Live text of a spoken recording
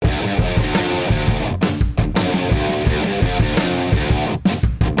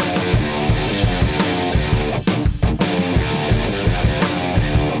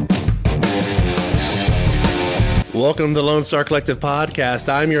Welcome to the Lone Star Collective podcast.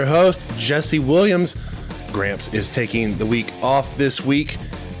 I'm your host, Jesse Williams. Gramps is taking the week off this week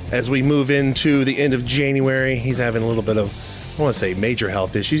as we move into the end of January. He's having a little bit of, I want to say major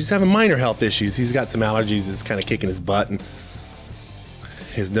health issues. He's having minor health issues. He's got some allergies. It's kind of kicking his butt, and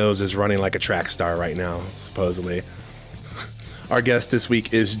his nose is running like a track star right now, supposedly. Our guest this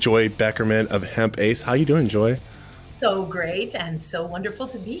week is Joy Beckerman of Hemp Ace. How you doing, Joy? So great and so wonderful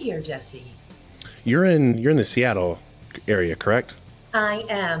to be here, Jesse. You're in the Seattle area, correct? I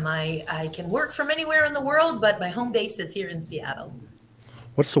am. I can work from anywhere in the world, but my home base is here in Seattle.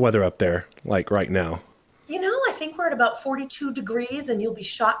 What's the weather up there like right now? You know, I think we're at about 42 degrees, and you'll be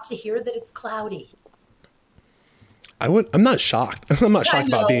shocked to hear that it's cloudy. I'm not shocked. I'm not shocked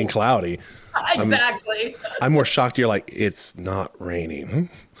about being cloudy. Exactly. I'm more shocked you're like, it's not raining.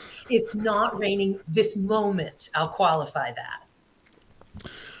 It's not raining this moment. I'll qualify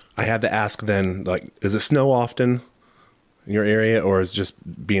that. I had to ask then, like, does it snow often in your area, or is it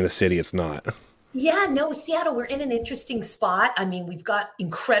just being a city, it's not? Yeah, no, Seattle, we're in an interesting spot. I mean, we've got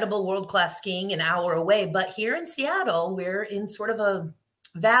incredible world-class skiing an hour away, but here in Seattle, we're in sort of a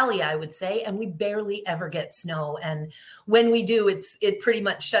valley, I would say, and we barely ever get snow. And when we do, it pretty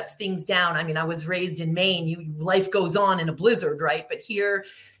much shuts things down. I mean, I was raised in Maine. Life goes on in a blizzard, right? But here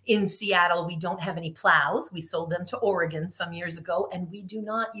in Seattle, we don't have any plows. We sold them to Oregon some years ago, and we do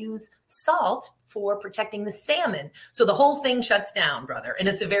not use salt for protecting the salmon. So the whole thing shuts down, brother. And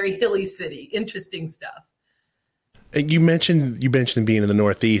it's a very hilly city. Interesting stuff. You mentioned being in the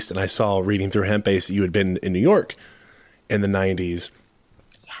Northeast, and I saw reading through Hemp Ace that you had been in New York in the 90s.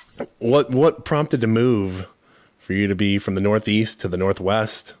 Yes. What prompted the move for you to be from the Northeast to the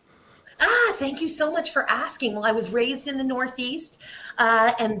Northwest? Thank you so much for asking. Well, I was raised in the Northeast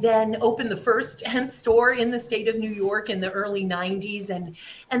and then opened the first hemp store in the state of New York in the early 90s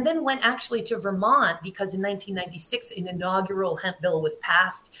and then went actually to Vermont because in 1996, an inaugural hemp bill was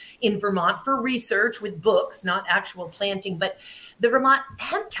passed in Vermont for research with books, not actual planting. But the Vermont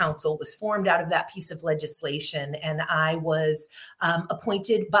Hemp Council was formed out of that piece of legislation. And I was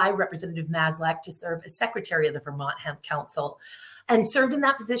appointed by Representative Maslach to serve as secretary of the Vermont Hemp Council, and served in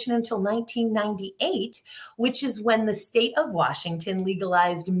that position until 1998, which is when the state of Washington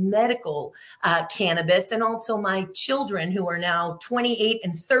legalized medical cannabis. And also my children, who are now 28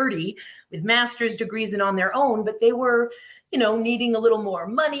 and 30 with master's degrees and on their own, but they were, needing a little more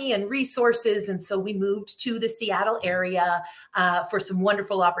money and resources. And so we moved to the Seattle area for some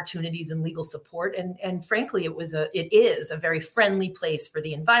wonderful opportunities and legal support. And frankly, it is a very friendly place for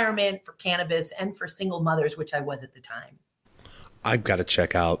the environment, for cannabis, and for single mothers, which I was at the time. I've got to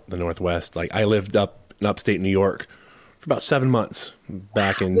check out the Northwest. Like, I lived up in upstate New York for about 7 months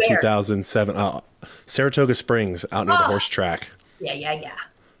back in 2007. Saratoga Springs, out near the horse track. Yeah.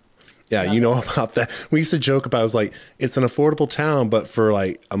 Yeah, you know about that. We used to joke about, it was like, it's an affordable town, but for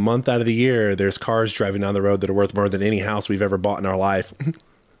like a month out of the year, there's cars driving down the road that are worth more than any house we've ever bought in our life.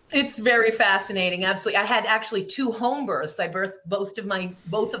 It's very fascinating. Absolutely. I had actually 2 home births. I birthed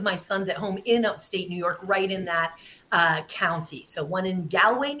both of my sons at home in upstate New York, right in that county. So one in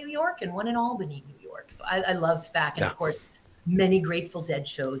Galway, New York, and one in Albany, New York. So I love SPAC. And of course, many Grateful Dead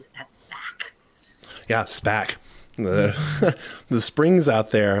shows at SPAC. Yeah, SPAC. The springs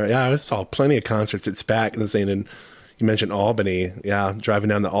out there. Yeah, I saw plenty of concerts at SPAC. And you mentioned Albany. Yeah, driving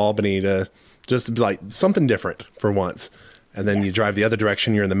down to Albany to just like something different for once. And then you drive the other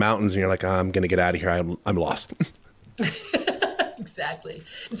direction, you're in the mountains, and you're like, I'm going to get out of here. I'm lost. Exactly.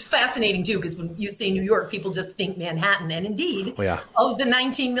 It's fascinating, too, because when you say New York, people just think Manhattan. And indeed, of the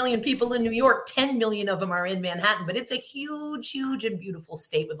 19 million people in New York, 10 million of them are in Manhattan. But it's a huge, huge and beautiful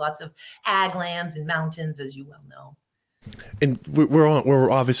state with lots of ag lands and mountains, as you well know. And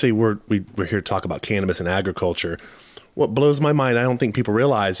we're obviously we're here to talk about cannabis and agriculture. What blows my mind, I don't think people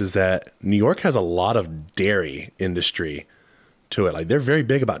realize, is that New York has a lot of dairy industry to it. Like, they're very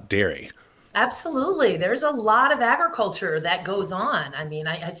big about dairy. Absolutely. There's a lot of agriculture that goes on. I mean,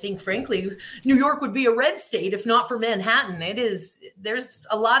 I think, frankly, New York would be a red state if not for Manhattan. There's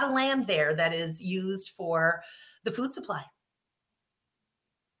a lot of land there that is used for the food supply.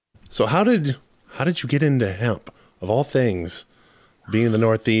 So how did you get into hemp, of all things, being in the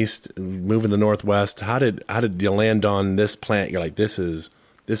Northeast, moving to the Northwest? How did you land on this plant? You're like, this is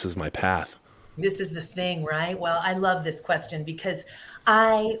my path. This is the thing, right? Well, I love this question because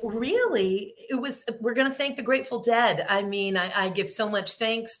we're going to thank the Grateful Dead. I mean, I give so much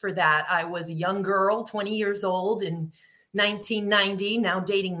thanks for that. I was a young girl, 20 years old in 1990, now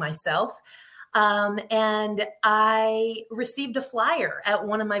dating myself. And I received a flyer at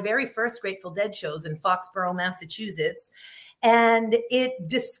one of my very first Grateful Dead shows in Foxborough, Massachusetts. And it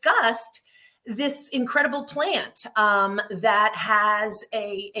discussed this incredible plant that has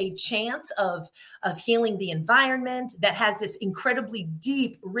a chance of healing the environment, that has this incredibly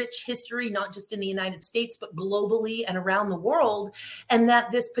deep, rich history, not just in the United States, but globally and around the world, and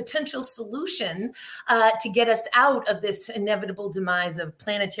that this potential solution to get us out of this inevitable demise of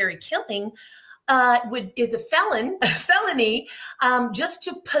planetary killing is a felony, just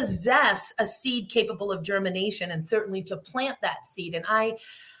to possess a seed capable of germination, and certainly to plant that seed. And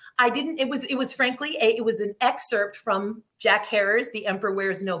it was frankly, it was an excerpt from Jack Harris, The Emperor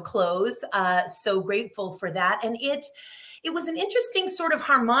Wears No Clothes. So grateful for that. And it was an interesting sort of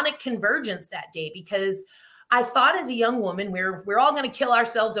harmonic convergence that day, because I thought as a young woman, we're all going to kill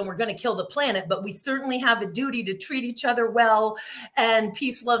ourselves and we're going to kill the planet, but we certainly have a duty to treat each other well, and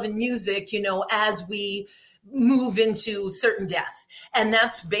peace, love, and music, as we move into certain death. And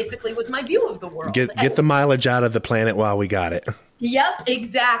that's basically was my view of the world. Get the mileage out of the planet while we got it. Yep,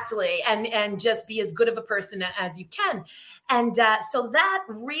 exactly. And just be as good of a person as you can. And so that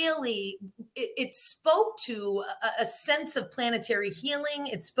really, it spoke to a sense of planetary healing.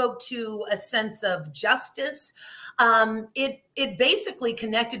 It spoke to a sense of justice. It basically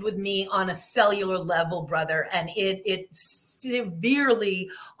connected with me on a cellular level, brother. And it severely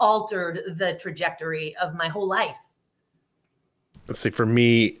altered the trajectory of my whole life. Let's say for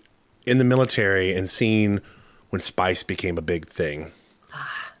me in the military, and seeing when spice became a big thing,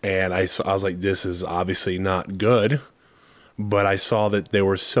 and I was like, this is obviously not good, but I saw that there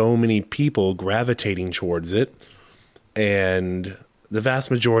were so many people gravitating towards it, and the vast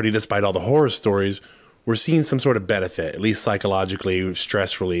majority, despite all the horror stories, were seeing some sort of benefit, at least psychologically,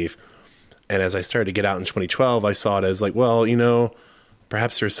 stress relief. And as I started to get out in 2012, I saw it as like, well,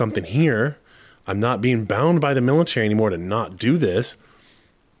 perhaps there's something here. I'm not being bound by the military anymore to not do this.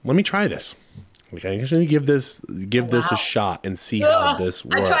 Let me try this. Okay, I'm just going to give this a shot and see how this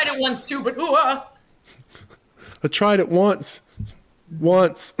works. I tried it once too, but I tried it once.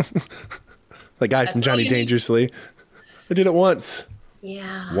 The guy from Johnny Dangerously. I did it once.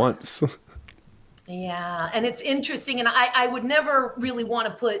 Yeah. Once. Yeah, and it's interesting, and I would never really want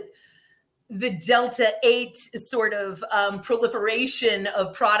to put the Delta 8 sort of proliferation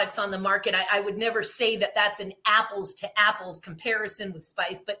of products on the market. I would never say that that's an apples to apples comparison with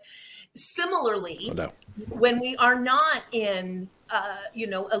spice, but similarly, when we are not in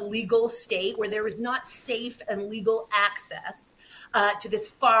a legal state where there is not safe and legal access to this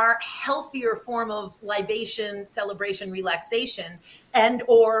far healthier form of libation, celebration, relaxation, and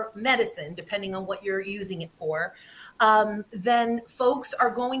or medicine, depending on what you're using it for, then folks are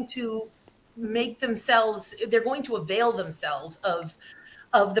going to they're going to avail themselves of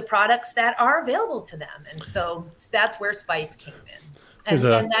the products that are available to them. And so that's where spice came in. And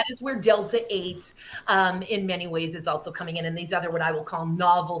that is where Delta 8 in many ways is also coming in. And these other, what I will call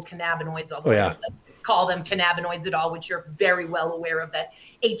novel cannabinoids, although I don't call them cannabinoids at all, which you're very well aware of, that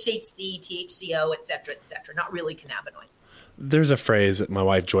HHC, THCO, et cetera, not really cannabinoids. There's a phrase that my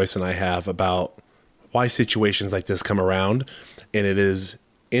wife Joyce and I have about why situations like this come around. And it is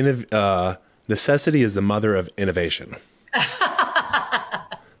necessity is the mother of innovation. It's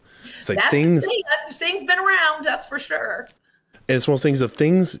like things been around, that's for sure. And it's one of those things, if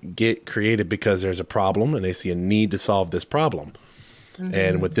things get created because there's a problem and they see a need to solve this problem. Mm-hmm.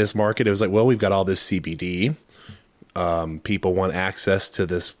 And with this market, it was like, well, we've got all this CBD. People want access to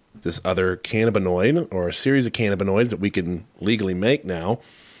this other cannabinoid or a series of cannabinoids that we can legally make now.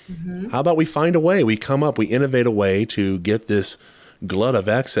 Mm-hmm. How about we find a way? We innovate a way to get this glut of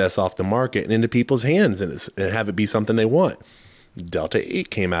excess off the market and into people's hands and have it be something they want. Delta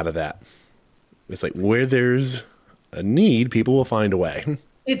 8 came out of that. It's like where there's a need, people will find a way.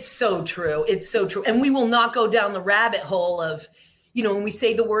 It's so true. And we will not go down the rabbit hole of, when we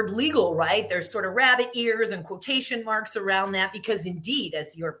say the word legal, right? There's sort of rabbit ears and quotation marks around that, because indeed,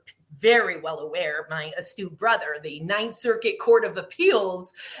 as you're very well aware, my astute brother, the Ninth Circuit Court of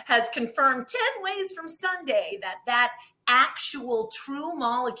Appeals has confirmed 10 ways from Sunday that actual true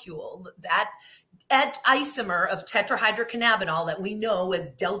molecule, that isomer of tetrahydrocannabinol that we know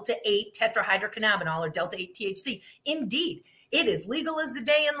as Delta 8 tetrahydrocannabinol or Delta 8 THC, indeed, it is legal as the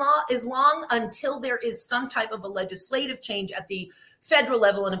day in law is long until there is some type of a legislative change at the federal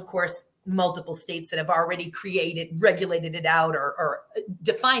level. And of course, multiple states that have already regulated it out or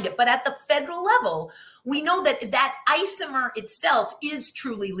defined it. But at the federal level, we know that isomer itself is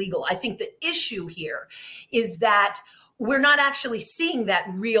truly legal. I think the issue here is that we're not actually seeing that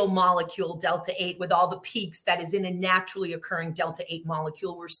real molecule Delta 8 with all the peaks that is in a naturally occurring Delta 8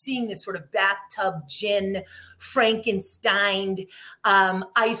 molecule. We're seeing this sort of bathtub gin, Frankenstein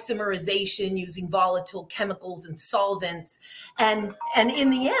isomerization using volatile chemicals and solvents. And in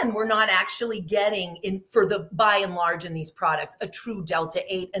the end, we're not actually getting, for the by and large in these products, a true Delta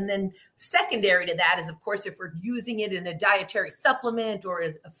 8. And then secondary to that is, of course, if we're using it in a dietary supplement or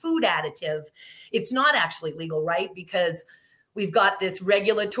as a food additive, it's not actually legal, right? Because we've got this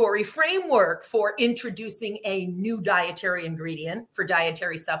regulatory framework for introducing a new dietary ingredient for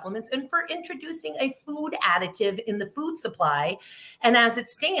dietary supplements and for introducing a food additive in the food supply. And as it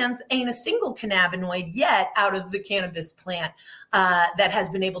stands, ain't a single cannabinoid yet out of the cannabis plant that has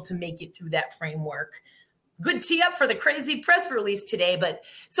been able to make it through that framework. Good tee up for the crazy press release today. But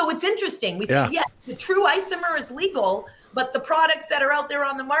so it's interesting. We say, yes, the true isomer is legal, but the products that are out there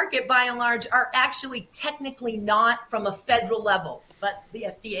on the market, by and large, are actually technically not from a federal level. But the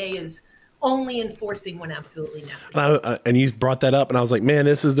FDA is only enforcing when absolutely necessary. And you brought that up, and I was like, man,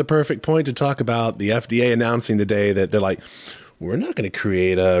 this is the perfect point to talk about the FDA announcing today that they're like, we're not going to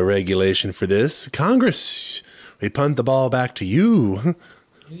create a regulation for this. Congress, we punt the ball back to you.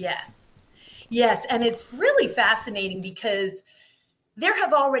 Yes, and it's really fascinating because there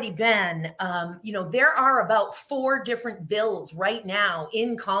have already been, there are about 4 different bills right now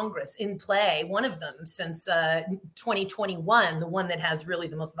in Congress in play, one of them since 2021, the one that has really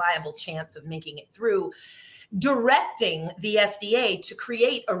the most viable chance of making it through, directing the FDA to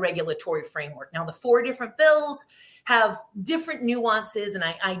create a regulatory framework. Now, the 4 different bills have different nuances, and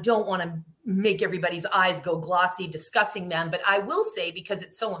I don't want to make everybody's eyes go glossy discussing them, but I will say, because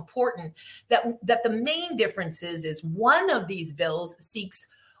it's so important, that the main difference is one of these bills seeks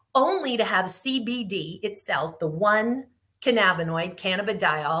only to have CBD itself, the one cannabinoid,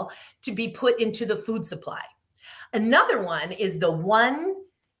 cannabidiol, to be put into the food supply. Another one is the one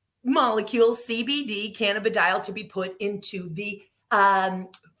molecule, CBD, cannabidiol, to be put into the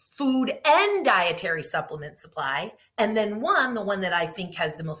food and dietary supplement supply. And then the one that I think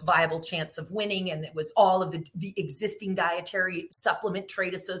has the most viable chance of winning, and it was all of the existing dietary supplement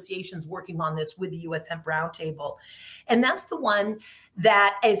trade associations working on this with the U.S. Hemp Roundtable. And that's the one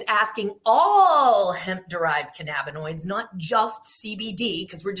that is asking all hemp-derived cannabinoids, not just CBD,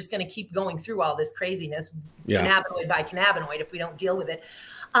 because we're just going to keep going through all this craziness, cannabinoid by cannabinoid, if we don't deal with it.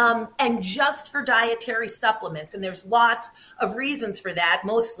 And just for dietary supplements. And there's lots of reasons for that,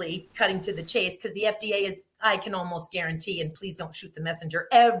 mostly cutting to the chase, because the FDA is, I can almost guarantee, and please don't shoot the messenger,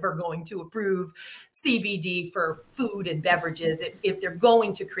 ever going to approve CBD for food and beverages. If they're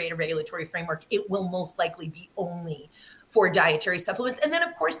going to create a regulatory framework, it will most likely be only for dietary supplements. And then,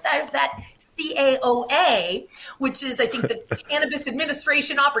 of course, there's that CAOA, which is, I think, the Cannabis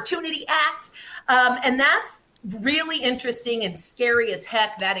Administration Opportunity Act. And that's really interesting and scary as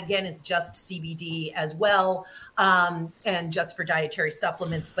heck. That, again, is just CBD as well, and just for dietary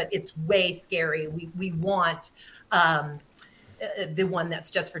supplements, but it's way scary. We want the one that's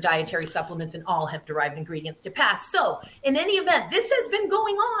just for dietary supplements and all hemp-derived ingredients to pass. So in any event, this has been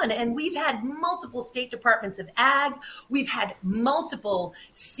going on, and we've had multiple state departments of ag. We've had multiple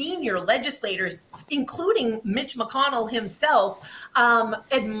senior legislators, including Mitch McConnell himself,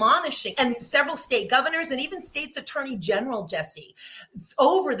 admonishing, and several state governors and even state's attorney general, Jesse,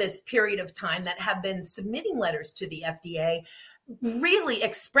 over this period of time that have been submitting letters to the FDA, really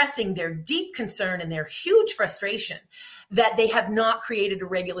expressing their deep concern and their huge frustration that they have not created a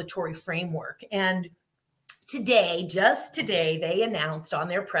regulatory framework. And today, just today, they announced on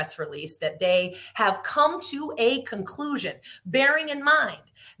their press release that they have come to a conclusion, bearing in mind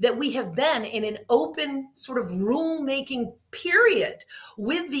that we have been in an open sort of rulemaking period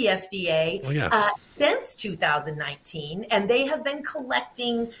with the FDA since 2019. And they have been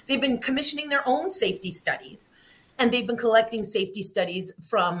they've been commissioning their own safety studies. And they've been collecting safety studies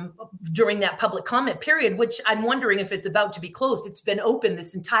from during that public comment period, which I'm wondering if it's about to be closed. It's been open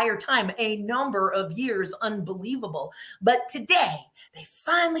this entire time, a number of years, unbelievable. But today, they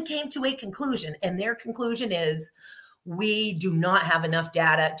finally came to a conclusion, and their conclusion is, we do not have enough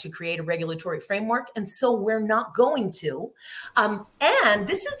data to create a regulatory framework, and so we're not going to. And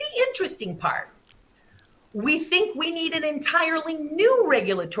this is the interesting part. We think we need an entirely new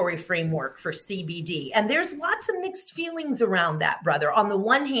regulatory framework for CBD. And there's lots of mixed feelings around that, brother. On the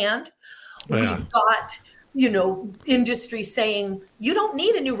one hand, we've got, industry saying, you don't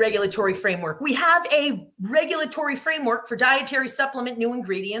need a new regulatory framework. We have a regulatory framework for dietary supplement, new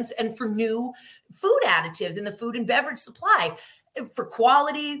ingredients, and for new food additives in the food and beverage supply. For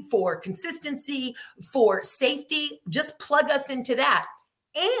quality, for consistency, for safety, just plug us into that.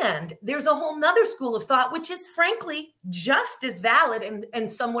 And there's a whole nother school of thought, which is frankly just as valid and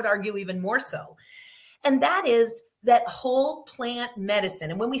some would argue even more so. And that is that whole plant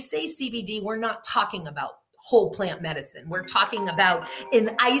medicine. And when we say CBD, we're not talking about whole plant medicine. We're talking about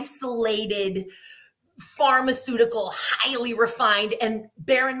an isolated pharmaceutical, highly refined, and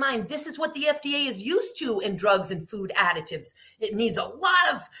bear in mind, this is what the FDA is used to in drugs and food additives. It needs a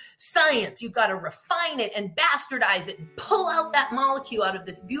lot of science. You've got to refine it and bastardize it and pull out that molecule out of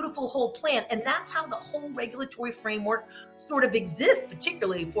this beautiful whole plant. And that's how the whole regulatory framework sort of exists,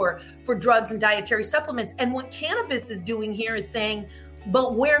 particularly for drugs and dietary supplements. And what cannabis is doing here is saying,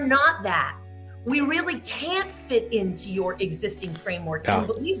 but we're not that. We really can't fit into your existing framework. And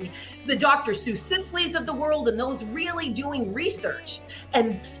believe me, the Dr. Sue Sisleys of the world and those really doing research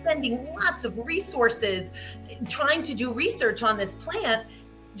and spending lots of resources trying to do research on this plant,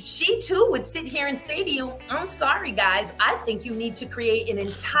 she too would sit here and say to you, I'm sorry, guys, I think you need to create an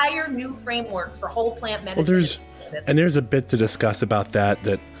entire new framework for whole plant medicine. Well, there's a bit to discuss about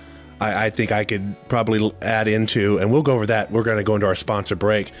that I think I could probably add into, and we'll go over that. We're going to go into our sponsor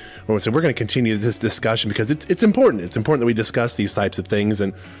break. We're going to continue this discussion because it's important. It's important that we discuss these types of things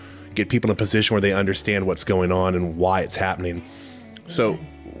and get people in a position where they understand what's going on and why it's happening. So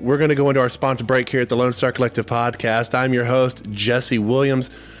we're going to go into our sponsor break here at the Lone Star Collective Podcast. I'm your host, Jesse Williams.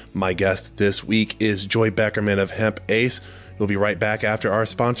 My guest this week is Joy Beckerman of Hemp Ace. We'll be right back after our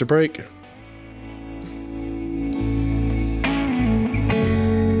sponsor break.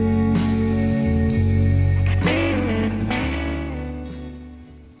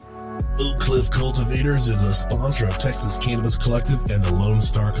 Cultivators is a sponsor of Texas Cannabis Collective and the Lone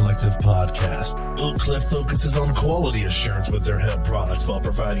Star Collective Podcast. Oak Cliff focuses on quality assurance with their hemp products while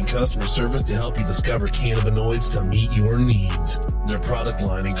providing customer service to help you discover cannabinoids to meet your needs. Their product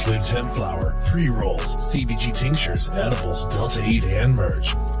line includes hemp flower, pre-rolls, CBG tinctures, edibles, Delta-8, and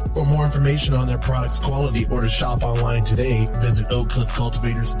merch. For more information on their products' quality or to shop online today, visit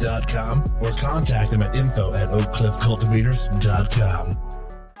oakcliffcultivators.com or contact them at info@oakcliffcultivators.com.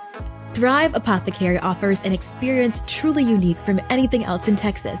 Thrive Apothecary offers an experience truly unique from anything else in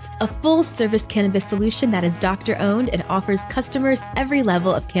Texas. A full-service cannabis solution that is doctor-owned and offers customers every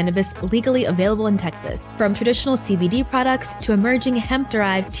level of cannabis legally available in Texas. From traditional CBD products to emerging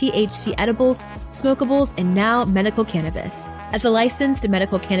hemp-derived THC edibles, smokables, and now medical cannabis. As a licensed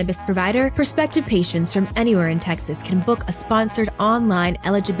medical cannabis provider, prospective patients from anywhere in Texas can book a sponsored online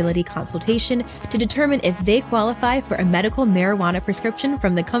eligibility consultation to determine if they qualify for a medical marijuana prescription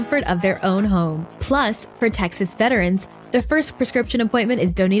from the comfort of their own home. Plus, for Texas veterans, the first prescription appointment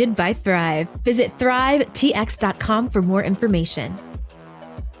is donated by Thrive. Visit thrivetx.com for more information.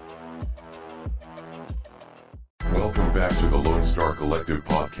 Welcome back to the Lone Star Collective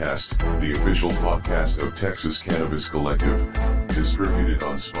Podcast, the official podcast of Texas Cannabis Collective. Distributed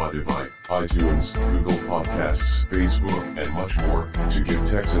on Spotify, iTunes, Google Podcasts, Facebook, and much more, to give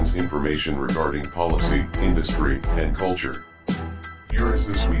Texans information regarding policy, industry, and culture. Here is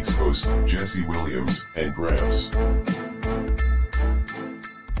this week's host, Jesse Williams, and Gramps.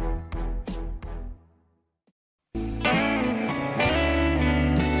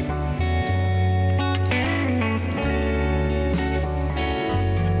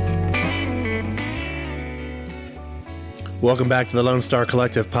 Welcome back to the Lone Star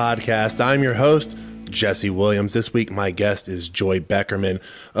Collective Podcast. I'm your host, Jesse Williams. This week, my guest is Joy Beckerman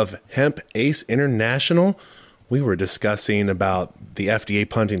of Hemp Ace International. We were discussing about the FDA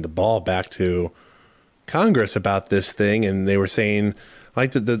punting the ball back to Congress about this thing, and they were saying,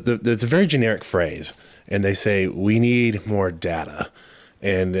 like, it's a very generic phrase, and they say, we need more data.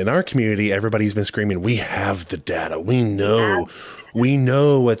 And in our community, everybody's been screaming, we have the data. We know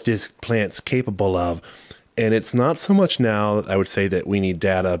what this plant's capable of. And it's not so much now, I would say, that we need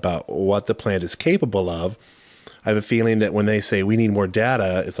data about what the plant is capable of. I have a feeling that when they say we need more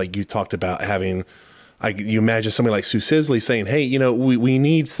data, it's like you talked about having, you imagine somebody like Sue Sisley saying, hey, we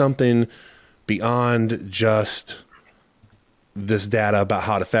need something beyond just this data about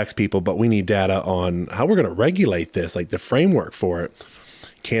how it affects people, but we need data on how we're going to regulate this, like the framework for it.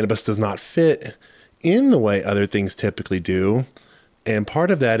 Cannabis does not fit in the way other things typically do. And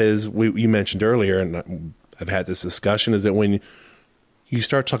part of that is, you mentioned earlier, and I've had this discussion, is that when you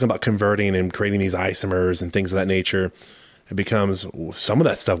start talking about converting and creating these isomers and things of that nature, it becomes some of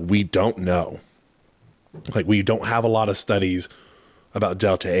that stuff we don't know. Like, we don't have a lot of studies about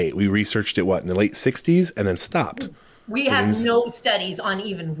Delta-8. We researched it, in the late 60s and then stopped. We have no studies on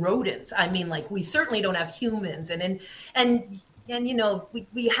even rodents. I mean, like, we certainly don't have humans. And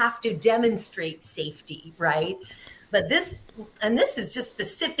we have to demonstrate safety, right? But this is just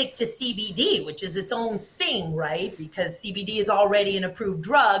specific to CBD, which is its own thing, right? Because CBD is already an approved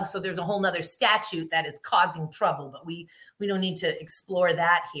drug. So there's a whole nother statute that is causing trouble, but we don't need to explore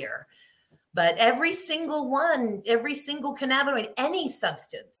that here. But every single cannabinoid, any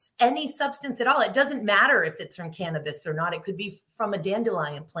substance at all, it doesn't matter if it's from cannabis or not. It could be from a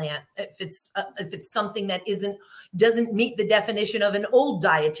dandelion plant. If it's something that doesn't meet the definition of an old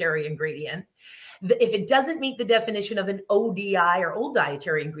dietary ingredient, if it doesn't meet the definition of an ODI or old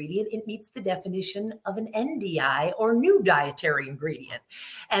dietary ingredient, it meets the definition of an NDI or new dietary ingredient.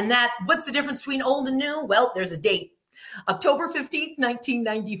 And what's the difference between old and new? Well, there's a date. October 15th,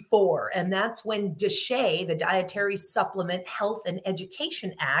 1994. And that's when DSHEA, the Dietary Supplement Health and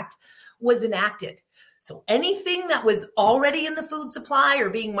Education Act, was enacted. So anything that was already in the food supply or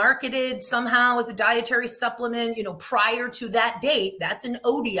being marketed somehow as a dietary supplement, prior to that date, that's an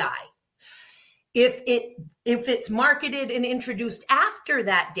ODI. If it's marketed and introduced after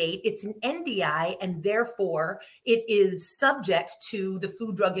that date, it's an NDI, and therefore it is subject to the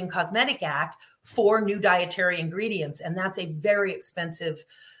Food, Drug, and Cosmetic Act for new dietary ingredients. And that's a very expensive,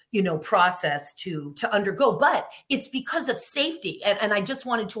 process to undergo, but it's because of safety. And I just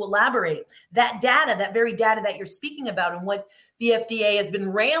wanted to elaborate that very data that you're speaking about and what the FDA has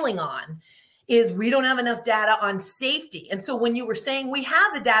been railing on is we don't have enough data on safety. And so when you were saying we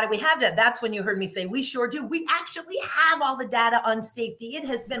have the data, that's when you heard me say we sure do. We actually have all the data on safety. It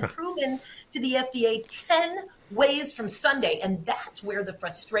has been proven to the FDA 10 ways from Sunday. And that's where the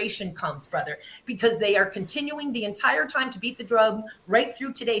frustration comes, brother, because they are continuing the entire time to beat the drum right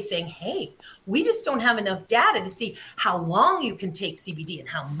through today saying, hey, we just don't have enough data to see how long you can take CBD and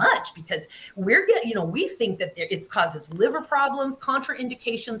how much, because we think that it causes liver problems,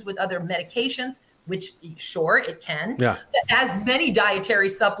 contraindications with other medications, which sure it can. Yeah. As many dietary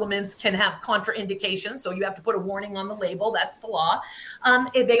supplements can have contraindications. So you have to put a warning on the label. That's the law.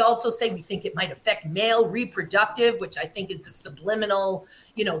 They also say we think it might affect male reproductive, which I think is the subliminal,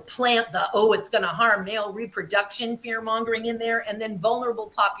 plant it's going to harm male reproduction, fear mongering in there, and then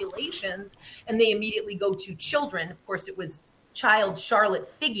vulnerable populations. And they immediately go to children. Of course, it was child Charlotte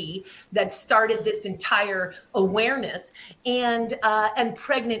Figge that started this entire awareness, and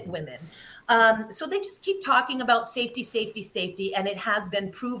pregnant women. So they just keep talking about safety, and it has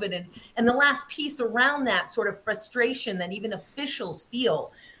been proven. And the last piece around that sort of frustration that even officials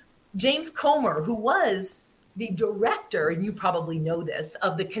feel, James Comer, who was the director, and you probably know this,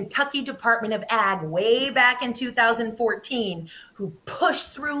 of the Kentucky Department of Ag way back in 2014, who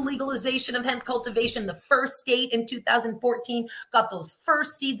pushed through legalization of hemp cultivation, the first state in 2014, got those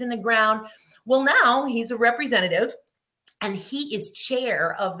first seeds in the ground. Well, now he's a representative. And he is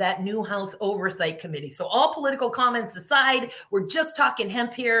chair of that new House Oversight Committee. So all political comments aside, we're just talking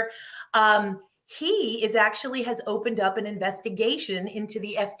hemp here. He has opened up an investigation into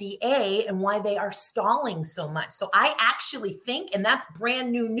the FDA and why they are stalling so much. So I actually think, and that's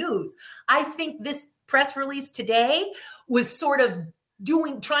brand new news, I think this press release today was sort of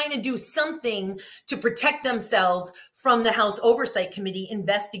trying to do something to protect themselves from the House Oversight Committee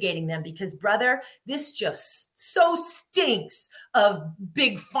investigating them, because brother, this just so stinks of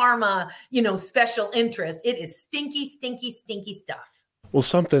big pharma, special interest. It is stinky, stinky, stinky stuff. Well,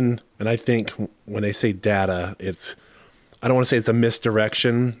 something, and I think when they say data, I don't want to say it's a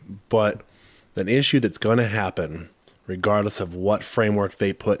misdirection, but an issue that's going to happen regardless of what framework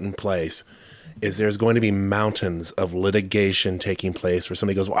they put in place is there's going to be mountains of litigation taking place where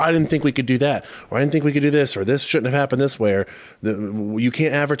somebody goes, well, I didn't think we could do that, or I didn't think we could do this, or this shouldn't have happened this way, or you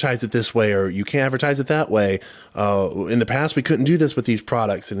can't advertise it this way, or you can't advertise it that way. In the past, we couldn't do this with these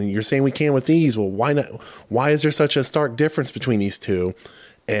products, and you're saying we can with these. Well, why not? Why is there such a stark difference between these two?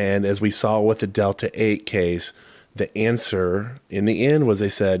 And as we saw with the Delta 8 case, the answer in the end was they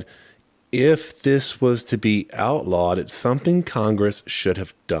said, if this was to be outlawed, it's something Congress should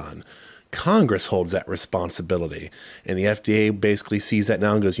have done. Congress holds that responsibility. And the FDA basically sees that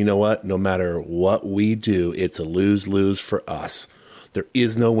now and goes, you know what? No matter what we do, it's a lose-lose for us. There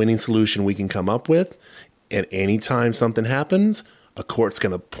is no winning solution we can come up with. And anytime something happens, a court's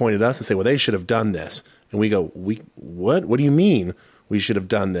going to point at us and say, well, they should have done this. And we go, what? What do you mean we should have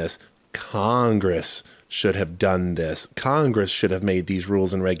done this? Congress should have done this. Congress should have made these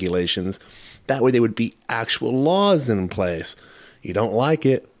rules and regulations. That way there would be actual laws in place. You don't like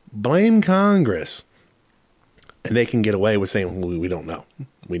it, blame Congress. And they can get away with saying, we don't know.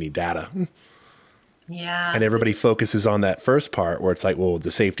 We need data. Yeah. And everybody focuses on that first part where it's like, well,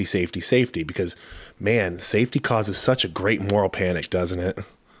 the safety, because, man, safety causes such a great moral panic, doesn't it?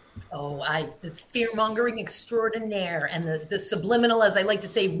 Oh, it's fear-mongering extraordinaire. And the subliminal, as I like to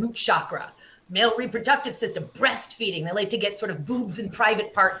say, root chakra. male reproductive system, breastfeeding. They like to get sort of boobs and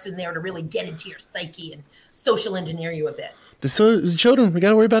private parts in there to really get into your psyche and social engineer you a bit. The children, we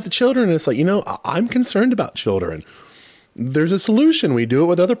got to worry about the children. And it's like, I'm concerned about children. There's a solution. We do it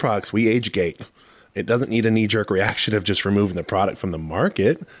with other products. We age gate. It doesn't need a knee-jerk reaction of just removing the product from the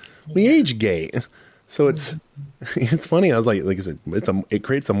market. We age gate. So it's funny. I was like I said, it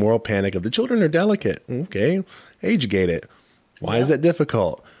creates a moral panic of the children are delicate. Okay, age gate it. Why is that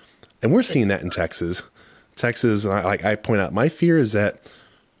difficult? And we're seeing that in Texas. Texas, like I point out, my fear is that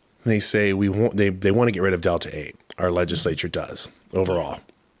they say they want to get rid of Delta 8. Our legislature does overall.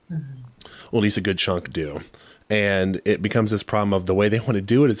 Mm-hmm. Well, at least a good chunk do. And it becomes this problem of the way they want to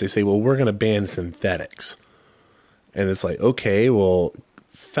do it is they say, well, we're going to ban synthetics. And it's like, okay, well,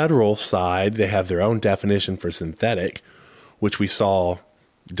 federal side, they have their own definition for synthetic, which we saw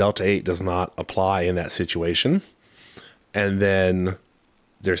Delta 8 does not apply in that situation. And then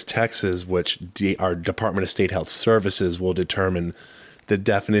there's Texas, which our Department of State Health Services will determine the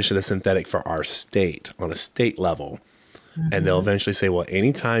definition of synthetic for our state on a state level. Mm-hmm. And they'll eventually say, well,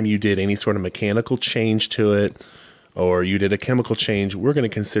 anytime you did any sort of mechanical change to it or you did a chemical change, we're going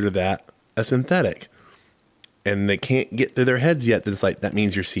to consider that a synthetic. And they can't get through their heads yet that it's like, that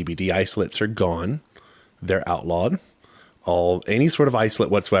means your CBD isolates are gone. They're outlawed. Any sort of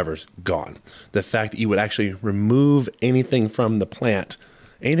isolate whatsoever is gone. The fact that you would actually remove anything from the plant,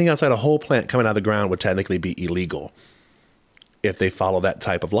 anything outside a whole plant coming out of the ground would technically be illegal if they follow that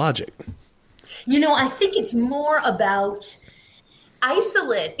type of logic. I think it's more about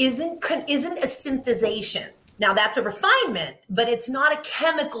isolate isn't a synthesization. Now that's a refinement, but it's not a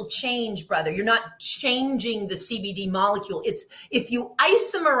chemical change, brother. You're not changing the CBD molecule. It's if you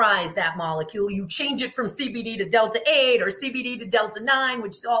isomerize that molecule, you change it from CBD to Delta 8 or CBD to Delta 9,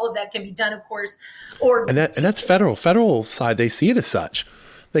 which all of that can be done, of course. And that's federal. Federal side, they see it as such.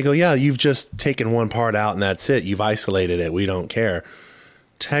 They go, yeah, you've just taken one part out and that's it. You've isolated it. We don't care.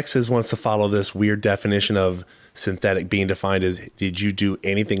 Texas wants to follow this weird definition of synthetic being defined as, did you do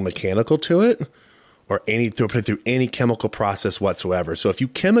anything mechanical to it? Or put it through any chemical process whatsoever. So if you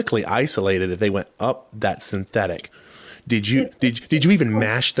chemically isolated it, they went up that synthetic. Did you even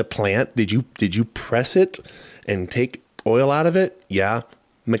mash the plant? Did you press it and take oil out of it? Yeah.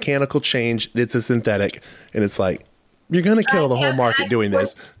 Mechanical change, it's a synthetic. And it's like, you're going to kill the whole market doing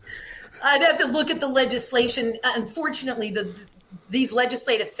this. I'd have to look at the legislation. Unfortunately, these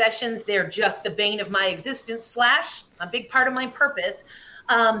legislative sessions, they're just the bane of my existence / a big part of my purpose.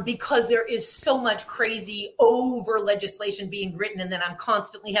 Because there is so much crazy over legislation being written, and then I'm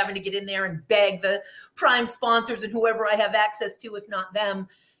constantly having to get in there and beg the prime sponsors and whoever I have access to, if not them,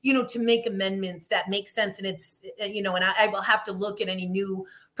 to make amendments that make sense. And it's, and I will have to look at any new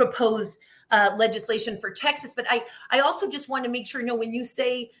proposed legislation for Texas. But I also just want to make sure, when you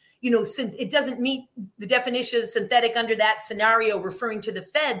say, it doesn't meet the definition of synthetic under that scenario, referring to the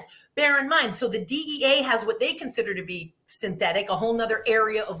feds, bear in mind, so the DEA has what they consider to be synthetic, a whole nother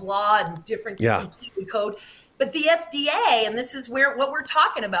area of law and different completely code. But the FDA, and this is what we're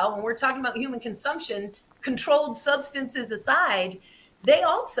talking about when we're talking about human consumption, controlled substances aside, they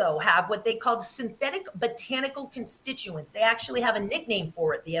also have what they call synthetic botanical constituents. They actually have a nickname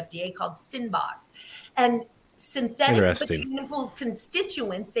for it, the FDA, called SynBots. And synthetic botanical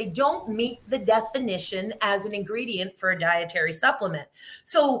constituents, they don't meet the definition as an ingredient for a dietary supplement.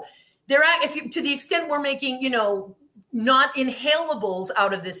 So to the extent we're making, not inhalables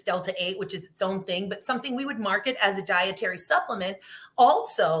out of this Delta 8, which is its own thing, but something we would market as a dietary supplement.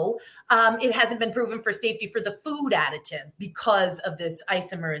 Also, it hasn't been proven for safety for the food additive because of this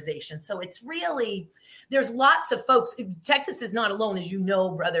isomerization. So it's really, there's lots of folks. Texas is not alone, as you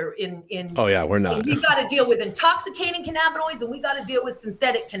know, brother. Oh yeah, we're not. We got to deal with intoxicating cannabinoids, and we got to deal with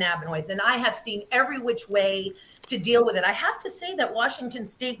synthetic cannabinoids. And I have seen every which way to deal with it. I have to say that Washington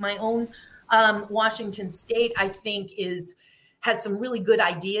State, my own Washington State, I think has some really good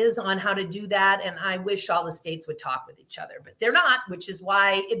ideas on how to do that. And I wish all the states would talk with each other, but they're not, which is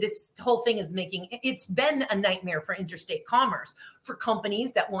why this whole thing is it's been a nightmare for interstate commerce for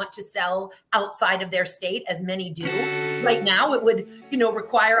companies that want to sell outside of their state, as many do. Right now, it would,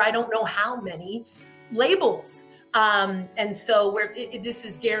 require, I don't know how many labels. And so this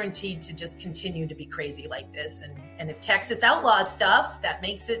is guaranteed to just continue to be crazy like this. And if Texas outlaws stuff, that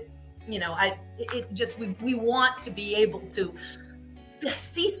makes it, we want to be able to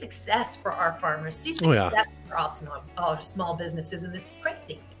see success for our farmers, see success for all small businesses. And this is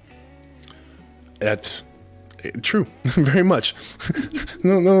crazy. That's true. Very much.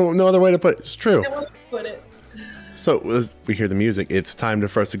 No other way to put it. It's true. No way to put it. So as we hear the music, it's time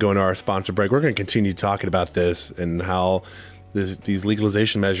for us to go into our sponsor break. We're going to continue talking about this and how these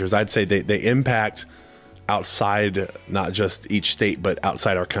legalization measures, I'd say they impact outside, not just each state, but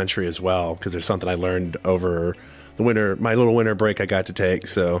outside our country as well. Because there's something I learned over the winter, my little winter break I got to take.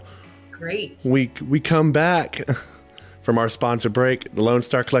 So great. We come back from our sponsor break, the Lone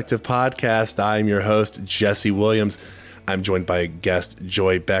Star Collective podcast. I'm your host, Jesse Williams. I'm joined by guest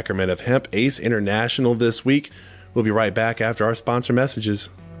Joy Beckerman of Hemp Ace International this week. We'll be right back after our sponsor messages.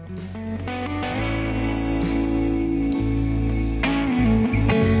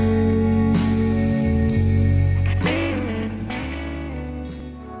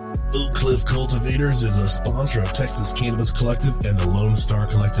 Oak Cliff Cultivators is a sponsor of Texas Cannabis Collective and the Lone Star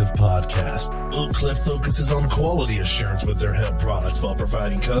Collective podcast. Oak Cliff focuses on quality assurance with their hemp products while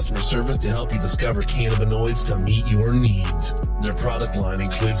providing customer service to help you discover cannabinoids to meet your needs. Their product line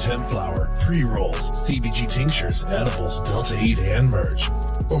includes hemp flower, pre-rolls, CBG tinctures, edibles, Delta 8, and merch.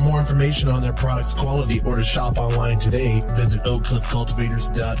 For more information on their products' quality or to shop online today, visit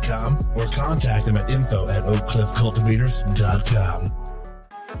oakcliffcultivators.com or contact them at info@oakcliffcultivators.com.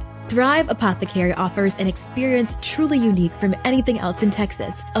 Thrive Apothecary offers an experience truly unique from anything else in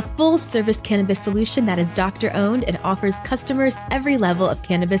Texas. A full-service cannabis solution that is doctor-owned and offers customers every level of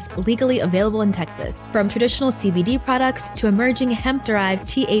cannabis legally available in Texas. From traditional CBD products to emerging hemp-derived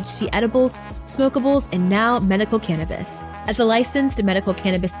THC edibles, smokables, and now medical cannabis. As a licensed medical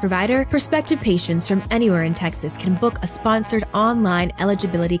cannabis provider, prospective patients from anywhere in Texas can book a sponsored online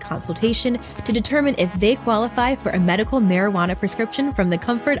eligibility consultation to determine if they qualify for a medical marijuana prescription from the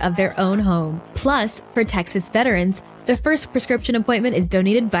comfort of their own home. Plus, for Texas veterans, the first prescription appointment is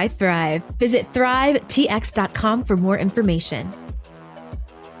donated by Thrive. Visit thrivetx.com for more information.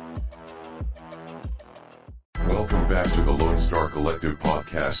 Welcome back to the Lone Star Collective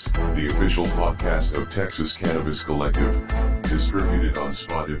podcast, the official podcast of Texas Cannabis Collective. Distributed on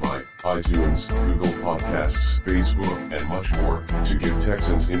Spotify, iTunes, Google Podcasts, Facebook, and much more, to give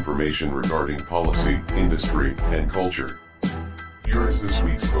Texans information regarding policy, industry, and culture. Here is this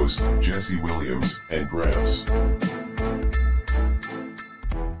week's host, Jesse Williams and Gramps.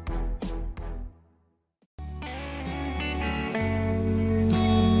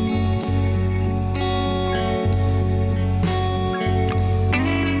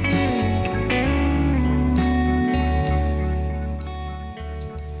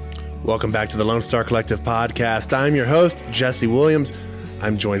 Welcome back to the Lone Star Collective podcast. I'm your host, Jesse Williams.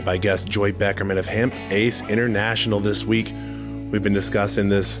 I'm joined by guest Joy Beckerman of Hemp Ace International this week. We've been discussing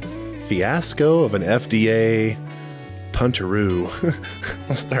this fiasco of an FDA punteroo.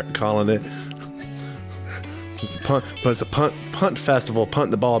 I'll start calling it. Just a punt, but it's a punt festival,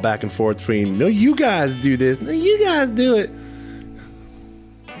 punting the ball back and forth between, no, you guys do this, no, you guys do it.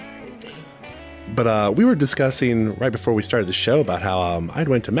 But we were discussing right before we started the show about how I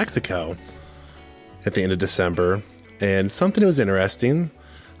went to Mexico at the end of December, and something that was interesting,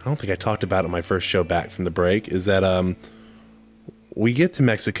 I don't think I talked about it in my first show back from the break, is that we get to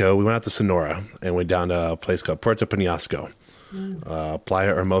Mexico, we went out to Sonora, and went down to a place called Puerto Penasco,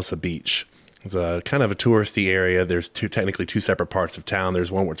 Playa Hermosa Beach. It's a kind of a touristy area. There's technically two separate parts of town.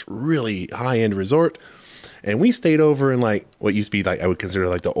 There's one where it's really high-end resort, and we stayed over in like what used to be like I would consider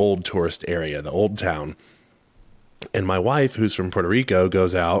like the old tourist area, the old town. And my wife, who's from Puerto Rico,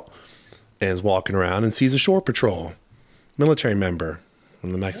 goes out and is walking around and sees a shore patrol military member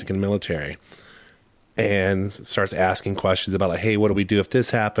from the Mexican military, and starts asking questions about like, hey, what do we do if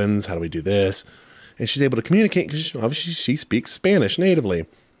this happens? How do we do this? And she's able to communicate because obviously she speaks Spanish natively.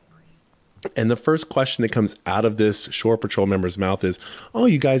 And the first question that comes out of this shore patrol member's mouth is, oh,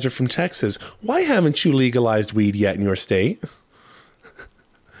 you guys are from Texas. Why haven't you legalized weed yet in your state?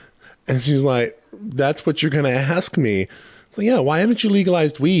 And she's like, that's what you're going to ask me. So yeah, why haven't you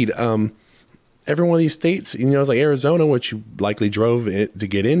legalized weed? Every one of these states, it's like Arizona, which you likely drove it to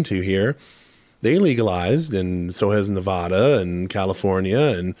get into here, they legalized, and so has Nevada and California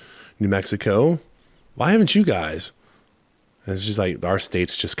and New Mexico. Why haven't you guys? And it's just like our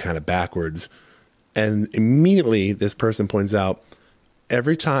state's just kind of backwards. And immediately this person points out,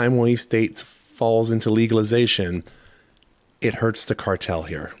 every time one of these states falls into legalization, it hurts the cartel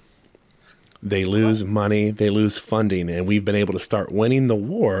here. They lose money, they lose funding, and we've been able to start winning the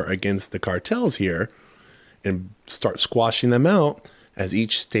war against the cartels here and start squashing them out as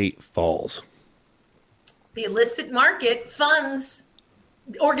each state falls. The illicit market funds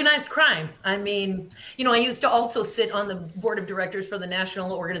organized crime. I mean, I used to also sit on the board of directors for the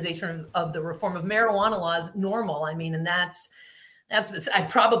National Organization of the Reform of Marijuana Laws, NORML. I mean, and that's I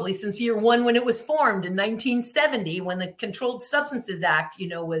probably since year one when it was formed in 1970, when the Controlled Substances Act,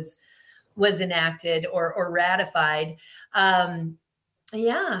 was enacted or ratified. The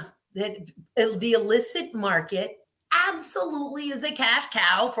illicit market absolutely is a cash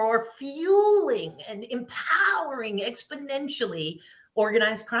cow for fueling and empowering exponentially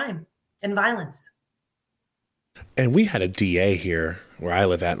organized crime and violence. And we had a DA here where I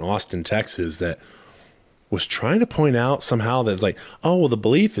live at in Austin, Texas, that was trying to point out somehow that it's like, oh, well, the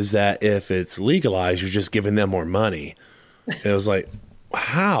belief is that if it's legalized, you're just giving them more money. And it was like,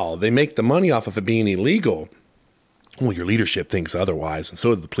 how? They make the money off of it being illegal. Well, your leadership thinks otherwise, and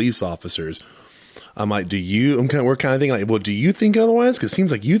so do the police officers. I'm like, we're kind of thinking like, well, do you think otherwise? Because it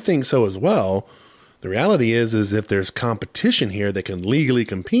seems like you think so as well. The reality is if there's competition here that can legally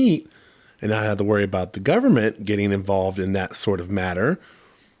compete and not have to worry about the government getting involved in that sort of matter,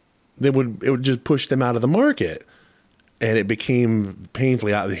 it would just push them out of the market. And it became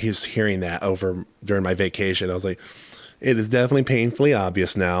painfully obvious hearing that over during my vacation. I was like, it is definitely painfully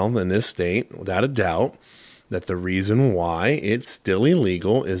obvious now in this state, without a doubt, that the reason why it's still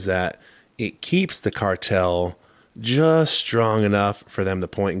illegal is that it keeps the cartel just strong enough for them to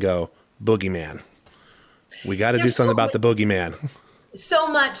point and go, boogeyman. We got to do something about the boogeyman. So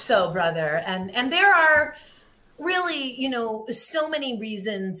much so, brother. And there are really, so many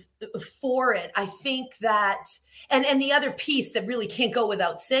reasons for it. I think that, and the other piece that really can't go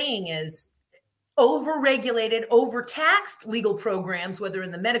without saying is overregulated, overtaxed legal programs, whether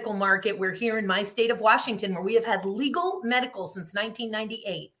in the medical market. We're here in my state of Washington, where we have had legal medical since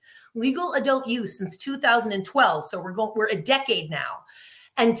 1998, legal adult use since 2012. So we're a decade now.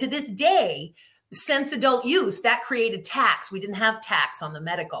 And to this day, since adult use, that created tax. We didn't have tax on the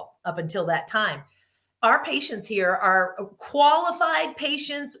medical up until that time. Our patients here are qualified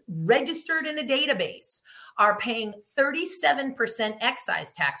patients registered in a database, are paying 37%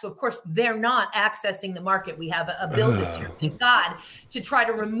 excise tax. So, of course, they're not accessing the market. We have a bill this year, thank God, to try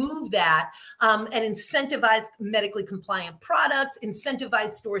to remove that and incentivize medically compliant products,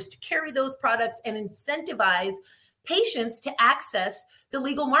 incentivize stores to carry those products, and incentivize patients to access the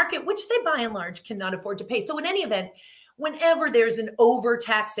legal market, which they by and large cannot afford to pay. So in any event, whenever there's an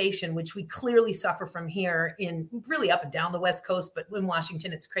overtaxation, which we clearly suffer from here in really up and down the West Coast, but in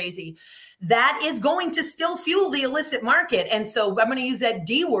Washington, it's crazy, that is going to still fuel the illicit market. And so I'm going to use that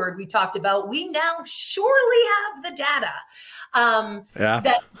D word we talked about. We now surely have the data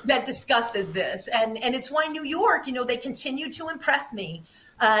that discusses this. And it's why New York, they continue to impress me.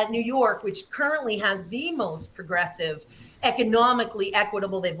 New York, which currently has the most progressive, economically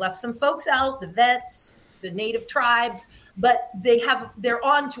equitable, they've left some folks out, the vets, the native tribes, but they're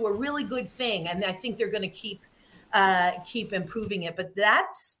on to a really good thing. And I think they're going to keep improving it. But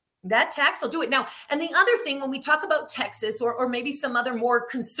that tax will do it. Now, and the other thing, when we talk about Texas or maybe some other more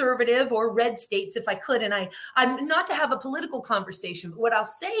conservative or red states, if I could, and I'm not to have a political conversation, but what I'll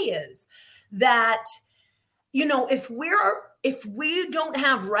say is that, if we don't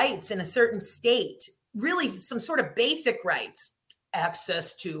have rights in a certain state, really some sort of basic rights,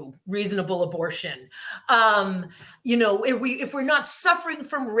 access to reasonable abortion, if we're not suffering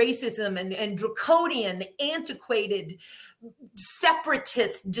from racism and draconian, antiquated,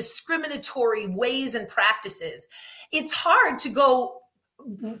 separatist, discriminatory ways and practices, it's hard to go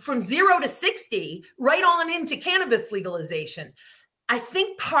from 0 to 60 right on into cannabis legalization. I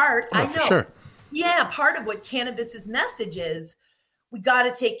think part of what cannabis's message is, we got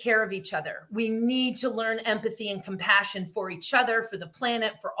to take care of each other. We need to learn empathy and compassion for each other, for the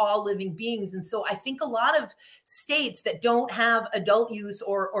planet, for all living beings. And so I think a lot of states that don't have adult use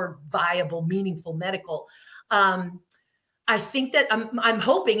or viable, meaningful medical, I think that I'm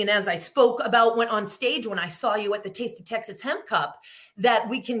hoping, and as I spoke about on stage when I saw you at the Taste of Texas Hemp Cup, that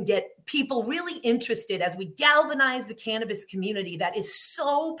we can get people really interested as we galvanize the cannabis community that is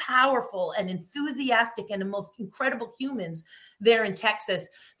so powerful and enthusiastic and the most incredible humans there in Texas,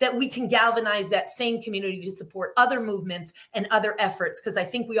 that we can galvanize that same community to support other movements and other efforts, because I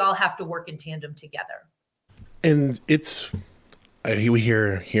think we all have to work in tandem together. And we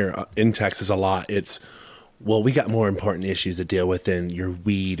hear here in Texas a lot, well, we got more important issues to deal with than your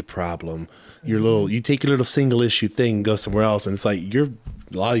weed problem. You take your little single issue thing and go somewhere else. And it's like, a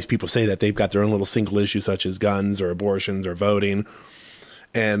lot of these people say that they've got their own little single issues, such as guns or abortions or voting.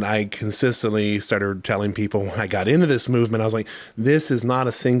 And I consistently started telling people when I got into this movement, I was like, this is not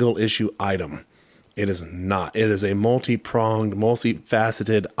a single issue item. It is not. It is a multi-pronged,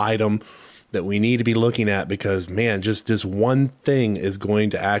 multifaceted item that we need to be looking at, because, man, just this one thing is going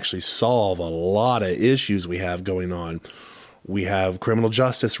to actually solve a lot of issues we have going on. We have criminal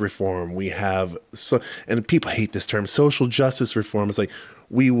justice reform. And people hate this term, social justice reform. It's like,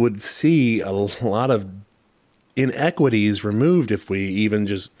 we would see a lot of inequities removed if we even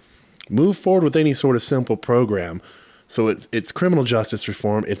just move forward with any sort of simple program. So it's criminal justice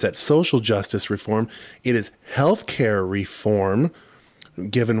reform. It's that social justice reform. It is healthcare reform,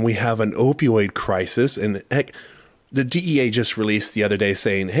 given we have an opioid crisis. And heck, the DEA just released the other day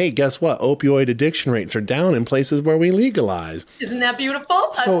saying, hey, guess what? Opioid addiction rates are down in places where we legalize. Isn't that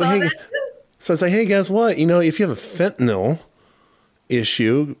beautiful? So, I saw hey, that. so it's like, hey, guess what? You know, if you have a fentanyl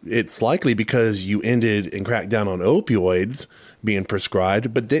issue, it's likely because you ended and cracked down on opioids being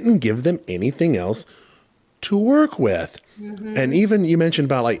prescribed, but didn't give them anything else to work with. Mm-hmm. And even you mentioned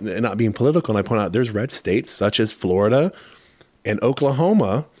about like not being political, and I point out there's red states such as Florida and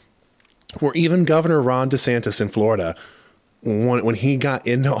Oklahoma, where even Governor Ron DeSantis in Florida, when he got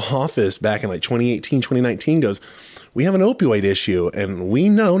into office back in like 2018, 2019, goes, we have an opioid issue, and we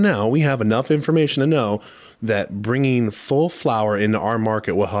know now, we have enough information to know that bringing full flower into our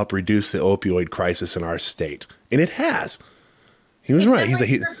market will help reduce the opioid crisis in our state. And it has. He was right.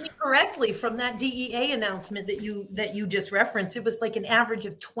 Heard me correctly from that DEA announcement that you just referenced. It was like an average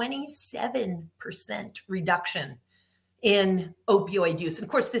of 27% reduction in opioid use. And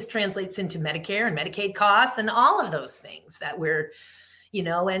of course, this translates into Medicare and Medicaid costs and all of those things that we're,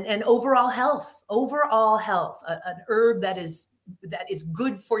 and overall health, an herb that is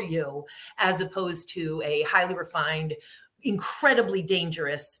good for you, as opposed to a highly refined, incredibly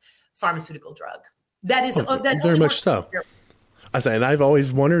dangerous pharmaceutical drug. That is very much so. I say, and I've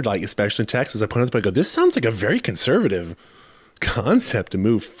always wondered, like, especially in Texas, I point out, I go, this sounds like a very conservative concept to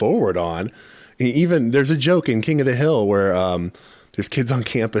move forward on. Even there's a joke in King of the Hill where there's kids on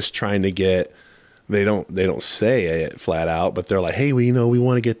campus trying to get, they don't say it flat out, but they're like, hey, we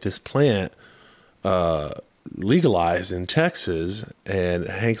want to get this plant legalized in Texas. And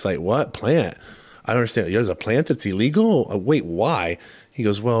Hank's like, what plant? I don't understand. There's a plant that's illegal? Wait, why? He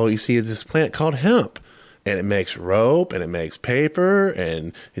goes, well, you see, it's this plant called hemp. And it makes rope, and it makes paper,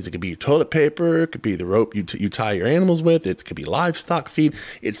 and it could be toilet paper, it could be the rope you tie your animals with, it could be livestock feed.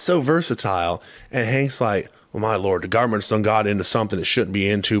 It's so versatile. And Hank's like, well, my Lord, the government's done got into something it shouldn't be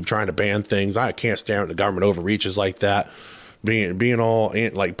into, trying to ban things. I can't stand when the government overreaches like that, being all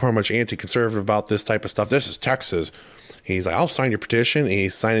like pretty much anti-conservative about this type of stuff. This is Texas. He's like, I'll sign your petition. And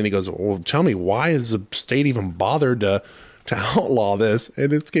he's signing. He goes, well, tell me, why is the state even bothered to outlaw this? And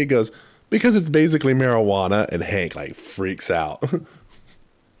this kid goes, because it's basically marijuana. And Hank like freaks out.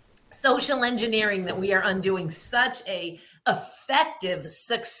 Social engineering that we are undoing. Such a effective,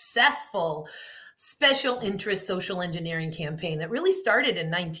 successful special interest social engineering campaign that really started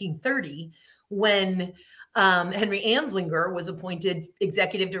in 1930 when Henry Anslinger was appointed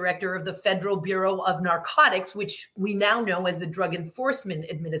executive director of the Federal Bureau of Narcotics, which we now know as the Drug Enforcement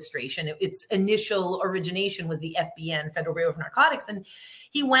Administration. Its initial origination was the FBN, Federal Bureau of Narcotics. And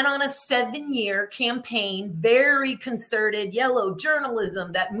he went on a 7-year campaign, very concerted, yellow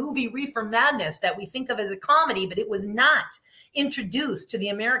journalism, that movie Reefer Madness that we think of as a comedy, but it was not introduced to the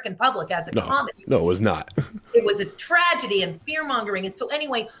American public as a comedy. No, it was not. It was a tragedy and fear-mongering. And so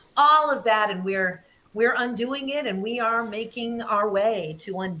anyway, all of that, and we're undoing it, and we are making our way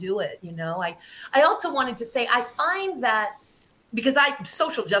to undo it. I also wanted to say, I find that because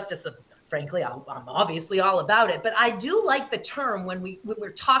social justice, frankly, I'm obviously all about it, but I do like the term when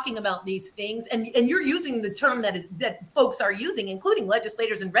we're talking about these things, and you're using the term that folks are using, including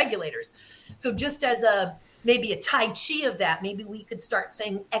legislators and regulators. So just as maybe a Tai Chi of that, maybe we could start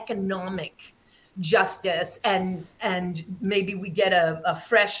saying economic justice, and maybe we get a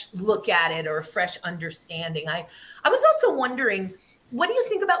fresh look at it or a fresh understanding. I was also wondering, what do you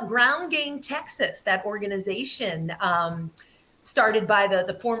think about Ground Game Texas, that organization started by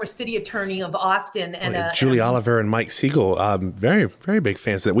the former city attorney of Austin and Julie Oliver and Mike Siegel? Very, very big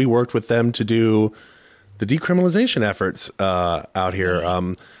fans that we worked with them to do the decriminalization efforts out here.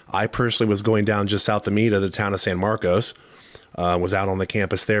 I personally was going down just south of me to the town of San Marcos. Was out on the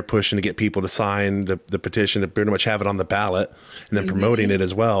campus there pushing to get people to sign the petition to pretty much have it on the ballot, and then promoting it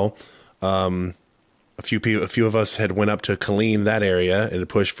as well. A few of us had went up to Killeen, that area, and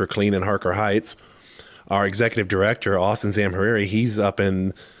pushed for Killeen and Harker Heights. Our executive director, Austin Zamhariri, he's up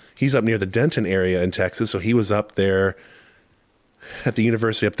near the Denton area in Texas, so he was up there at the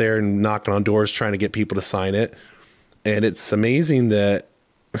university up there and knocking on doors trying to get people to sign it. And it's amazing that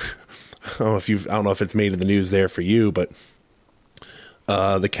I don't know if it's made in the news there for you, but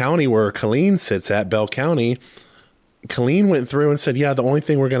the county where Killeen sits at, Bell County, Killeen went through and said, yeah, the only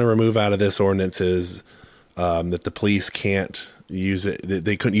thing we're going to remove out of this ordinance is that the police can't use it.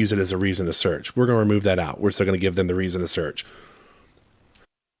 They couldn't use it as a reason to search. We're going to remove that out. We're still going to give them the reason to search.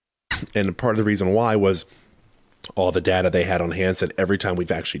 And part of the reason why was all the data they had on hand said every time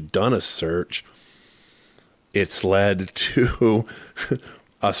we've actually done a search, it's led to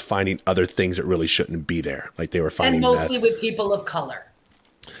us finding other things that really shouldn't be there. Like they were finding and mostly with people of color.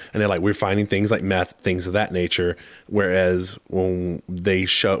 And they're like, we're finding things like meth, things of that nature. Whereas when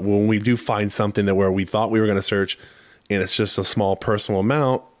we do find something that where we thought we were going to search and it's just a small personal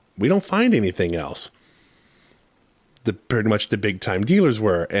amount, we don't find anything else. Pretty much the big time dealers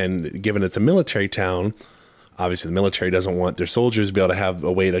were. And given it's a military town, obviously the military doesn't want their soldiers to be able to have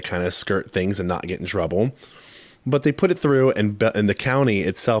a way to kind of skirt things and not get in trouble. But they put it through, and the county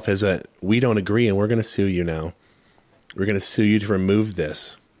itself has we don't agree, and we're going to sue you now. We're going to sue you to remove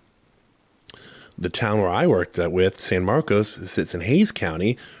this. The town where I worked with, San Marcos, sits in Hays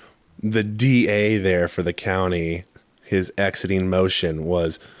County. The DA there for the county, his exiting motion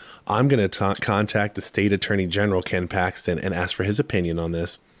was, I'm going to contact the state attorney general, Ken Paxton, and ask for his opinion on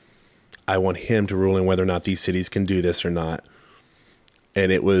this. I want him to rule in whether or not these cities can do this or not.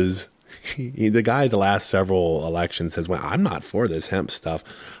 And it was the guy the last several elections says, well, I'm not for this hemp stuff.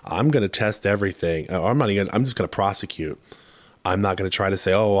 I'm going to test everything. I'm just going to prosecute. I'm not going to try to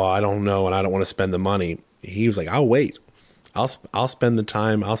say, oh, well, I don't know, and I don't want to spend the money. He was like, I'll wait. I'll spend the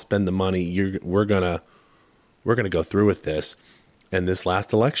time. I'll spend the money. We're gonna go through with this. And this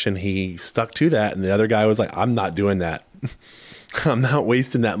last election, he stuck to that. And the other guy was like, I'm not doing that. I'm not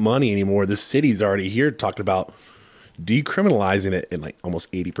wasting that money anymore. The city's already here talked about decriminalizing it, and like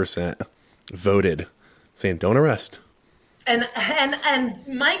almost 80% voted saying don't arrest. And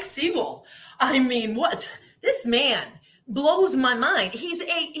Mike Siegel, I mean, what? This man blows my mind.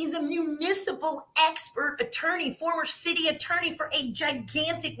 He's a municipal expert attorney, former city attorney for a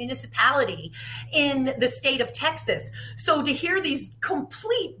gigantic municipality in the state of Texas. So to hear these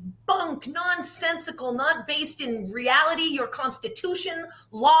complete bunk, nonsensical, not based in reality, your constitution,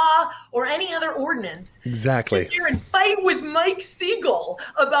 law, or any other ordinance. Exactly. Sit there and fight with Mike Siegel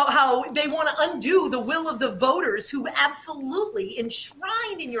about how they want to undo the will of the voters who absolutely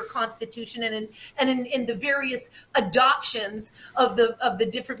enshrined in your constitution and in the various adoptions of the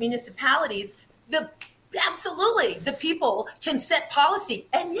different municipalities. Absolutely, the people can set policy,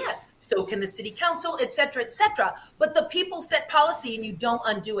 and yes, so can the city council, et cetera, but the people set policy and you don't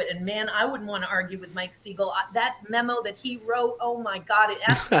undo it. And man, I wouldn't want to argue with Mike Siegel. That memo that he wrote, oh my God, it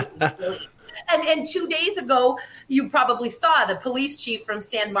absolutely was brilliant. And 2 days ago, you probably saw the police chief from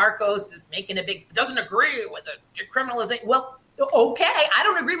San Marcos is making doesn't agree with the decriminalization. Well, okay, I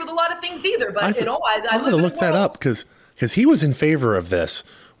don't agree with a lot of things either, but I had to look that up because he was in favor of this.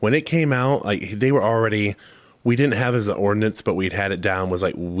 When it came out, like we didn't have as an ordinance, but we'd had it down was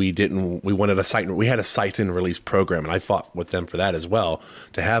like, we had a cite and release program. And I fought with them for that as well,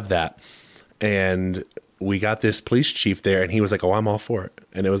 to have that. And we got this police chief there and he was like, oh, I'm all for it.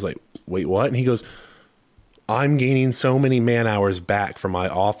 And it was like, wait, what? And he goes, I'm gaining so many man hours back from my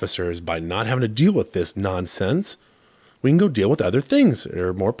officers by not having to deal with this nonsense. We can go deal with other things that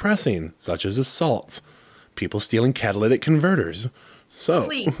are more pressing, such as assaults, people stealing catalytic converters. So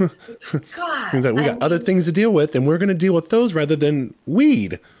please, God, we got other things to deal with, and we're going to deal with those rather than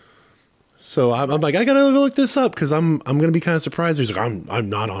weed. So I'm like, I got to look this up because I'm going to be kind of surprised. He's like, I'm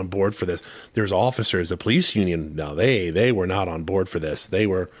not on board for this. There's officers, the police union. No, they were not on board for this. They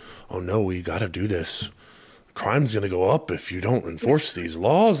were, oh no, we got to do this. Crime's going to go up if you don't enforce these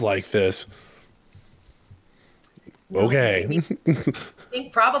laws like this. Okay. I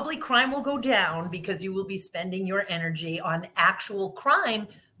think probably crime will go down because you will be spending your energy on actual crime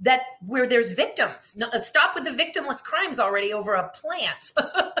where there's victims. No, stop with the victimless crimes already over a plant.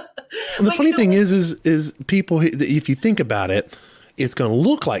 And the funny thing is people, if you think about it, it's going to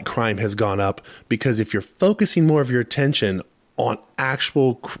look like crime has gone up because if you're focusing more of your attention on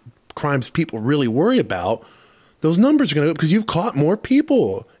actual crimes people really worry about, those numbers are going to go up because you've caught more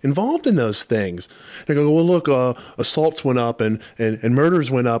people involved in those things. They're going to go, well, look, assaults went up and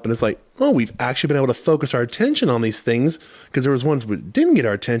murders went up. And it's like, oh, we've actually been able to focus our attention on these things because there was ones that didn't get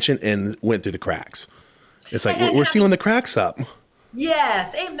our attention and went through the cracks. It's like, we're sealing the cracks up.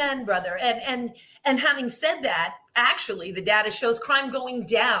 Yes. Amen, brother. And having said that, actually, the data shows crime going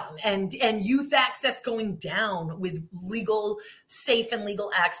down and youth access going down with safe and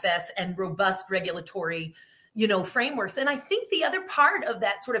legal access and robust regulatory frameworks. And I think the other part of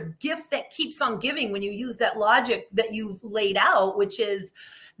that sort of gift that keeps on giving when you use that logic that you've laid out, which is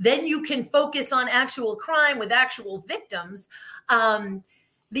then you can focus on actual crime with actual victims.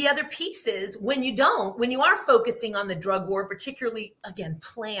 The other piece is when you are focusing on the drug war, particularly, again,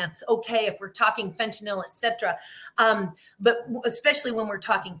 plants, okay, if we're talking fentanyl, et cetera, but especially when we're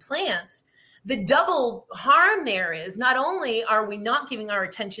talking plants, the double harm there is not only are we not giving our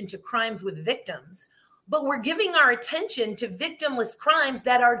attention to crimes with victims, but we're giving our attention to victimless crimes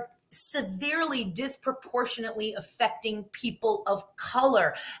that are severely disproportionately affecting people of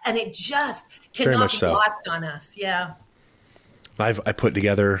color. And it just cannot be lost on us. Yeah. I put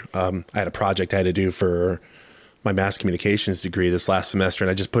together, I had a project I had to do for my mass communications degree this last semester, and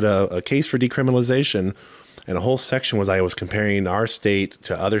I just put a case for decriminalization, and a whole section was I was comparing our state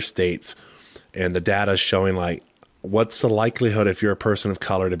to other states, and the data showing like, what's the likelihood if you're a person of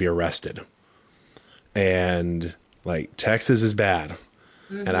color to be arrested? And like Texas is bad.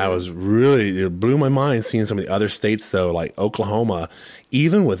 Mm-hmm. And I was it blew my mind seeing some of the other states though, like Oklahoma,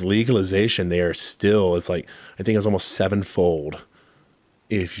 even with legalization, they are still, it's like, I think it's almost sevenfold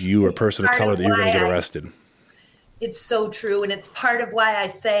if you were a person of color that you're going to get arrested. It's so true. And it's part of why I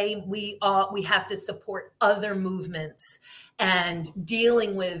say we have to support other movements and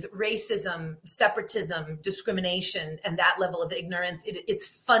dealing with racism, separatism, discrimination, and that level of ignorance. It's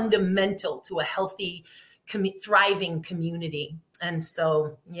fundamental to a healthy, thriving community. And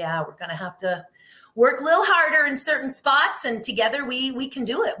so, yeah, we're going to have to work a little harder in certain spots, and together we can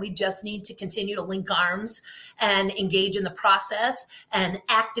do it. We just need to continue to link arms and engage in the process and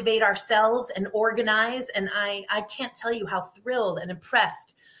activate ourselves and organize. And I can't tell you how thrilled and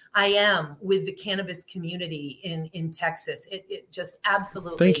impressed I am with the cannabis community in Texas. It just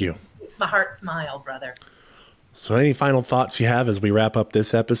absolutely Thank you. Makes my heart smile, brother. So any final thoughts you have as we wrap up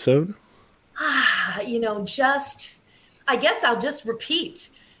this episode? I guess I'll just repeat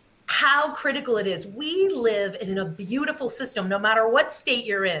how critical it is. We live in a beautiful system, no matter what state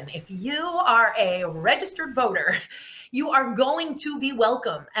you're in. If you are a registered voter, you are going to be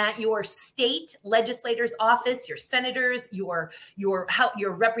welcome at your state legislator's office, your senators, your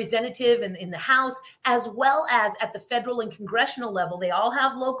representative in the House, as well as at the federal and congressional level. They all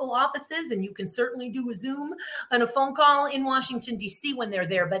have local offices, and you can certainly do a Zoom and a phone call in Washington, D.C. when they're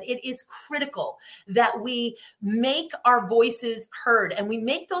there. But it is critical that we make our voices heard and we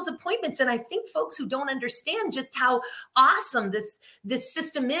make those appointments. And I think folks who don't understand just how awesome this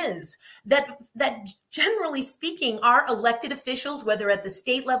system is, that generally speaking, our elected officials, whether at the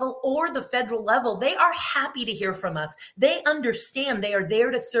state level or the federal level, they are happy to hear from us. They understand they are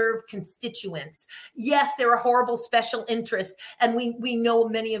there to serve constituents. Yes, there are horrible special interests, and we know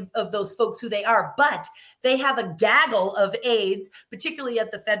many of those folks who they are, but they have a gaggle of aides, particularly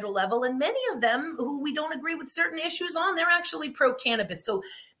at the federal level, and many of them who we don't agree with certain issues on, they're actually pro-cannabis. So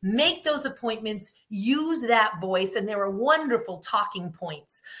make those appointments, use that voice. And there are wonderful talking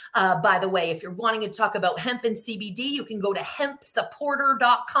points. By the way, if you're wanting to talk about hemp and CBD, you can go to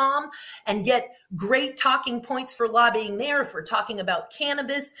hempsupporter.com and get great talking points for lobbying there. If we're talking about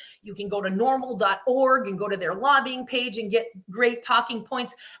cannabis, you can go to normal.org and go to their lobbying page and get great talking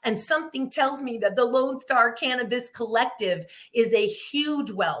points. And something tells me that the Lone Star Cannabis Collective is a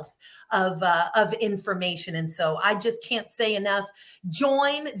huge wealth of information. And so I just can't say enough.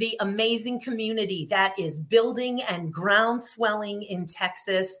 Join the amazing community that is building and ground swelling in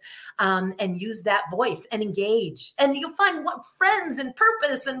Texas, and use that voice and engage. And you'll find what friends and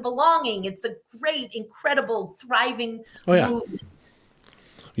purpose and belonging. It's a great, incredible, thriving movement.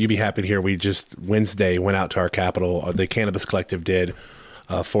 You'd be happy to hear we just Wednesday went out to our capital. The Cannabis Collective did.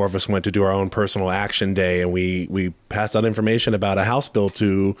 4 of us went to do our own personal action day, and we passed out information about a House bill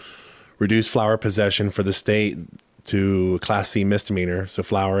to reduce flower possession for the state to Class C misdemeanor. So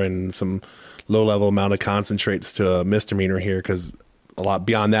flower and some low-level amount of concentrates to a misdemeanor here, because a lot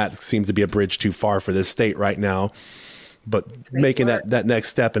beyond that seems to be a bridge too far for this state right now. But making that next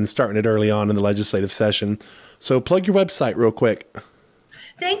step and starting it early on in the legislative session. So plug your website real quick.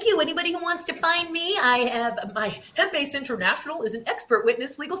 Thank you. Anybody who wants to find me, I have my Hemp-Ace International is an expert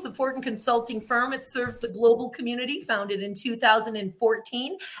witness legal support and consulting firm. It serves the global community, founded in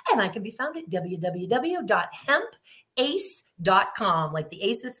 2014. And I can be found at www.hempace.com, like the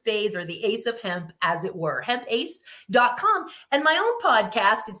ace of spades or the ace of hemp, as it were, hempace.com. And my own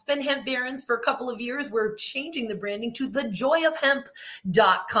podcast, it's been Hemp Barons for a couple of years. We're changing the branding to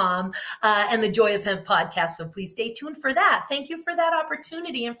thejoyofhemp.com and the Joy of Hemp podcast. So please stay tuned for that. Thank you for that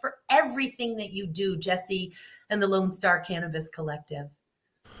opportunity and for everything that you do, Jesse, and the Lone Star Cannabis Collective.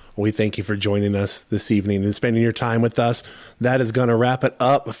 We thank you for joining us this evening and spending your time with us. That is going to wrap it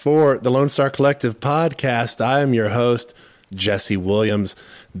up for the Lone Star Collective podcast. I am your host, Jesse Williams.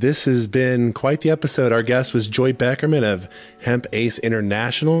 This has been quite the episode. Our guest was Joy Beckerman of Hemp-Ace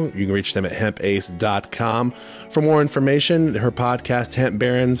International. You can reach them at hempace.com. For more information, her podcast, Hemp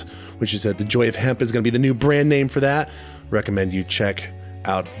Barons, which is at The Joy of Hemp, is going to be the new brand name for that. Recommend you check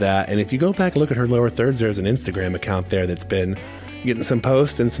out that. And if you go back and look at her lower thirds, there's an Instagram account there that's been getting some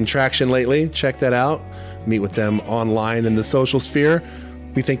posts and some traction lately. Check that out. Meet with them online in the social sphere.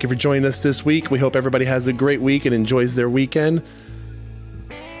 We thank you for joining us this week. We hope everybody has a great week and enjoys their weekend.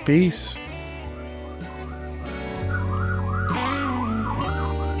 Peace.